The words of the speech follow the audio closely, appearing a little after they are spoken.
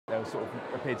There sort of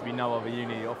appeared to be no other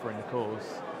uni offering the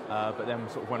course, but then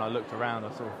sort of when I looked around,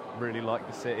 I sort of really liked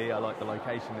the city, I liked the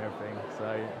location and everything.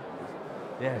 So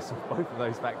yeah, so both of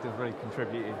those factors really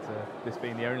contributed to this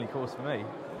being the only course for me.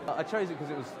 I chose it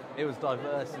because it was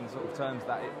diverse in sort of terms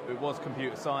that it was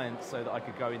computer science, so that I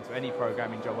could go into any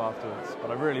programming job afterwards.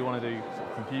 But I really want to do sort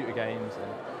of computer games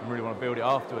and really want to build it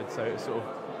afterwards. So it's sort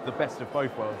of the best of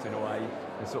both worlds in a way.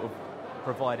 It sort of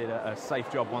provided a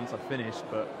safe job once I'd finished,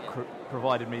 but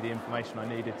provided me the information I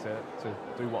needed to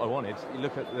do what I wanted. You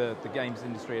look at the games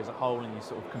industry as a whole, and you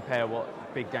sort of compare what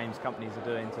big games companies are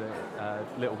doing to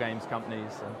little games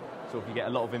companies, and sort of you get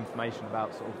a lot of information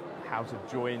about sort of how to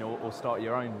join or start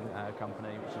your own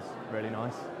company, which is really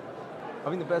nice. I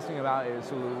think the best thing about it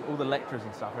is all the lecturers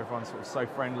and stuff. Everyone's sort of so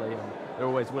friendly, and they're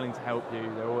always willing to help you.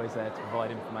 They're always there to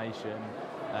provide information,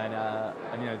 and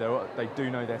you know they do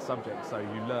know their subject, so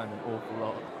you learn an awful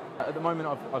lot. At the moment,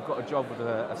 I've got a job with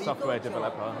a software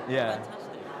developer. Yeah,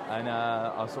 and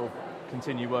I'll sort of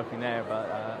continue working there,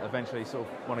 but eventually sort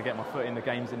of want to get my foot in the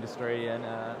games industry and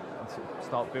sort of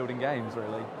start building games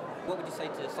really. What would you say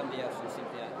to somebody else who's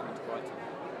thinking about coming to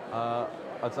Brighton?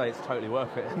 I'd say it's totally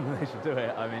worth it and they should do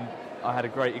it. I mean, I had a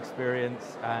great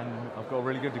experience and I've got a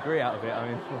really good degree out of it. I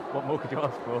mean, what more could you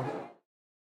ask for?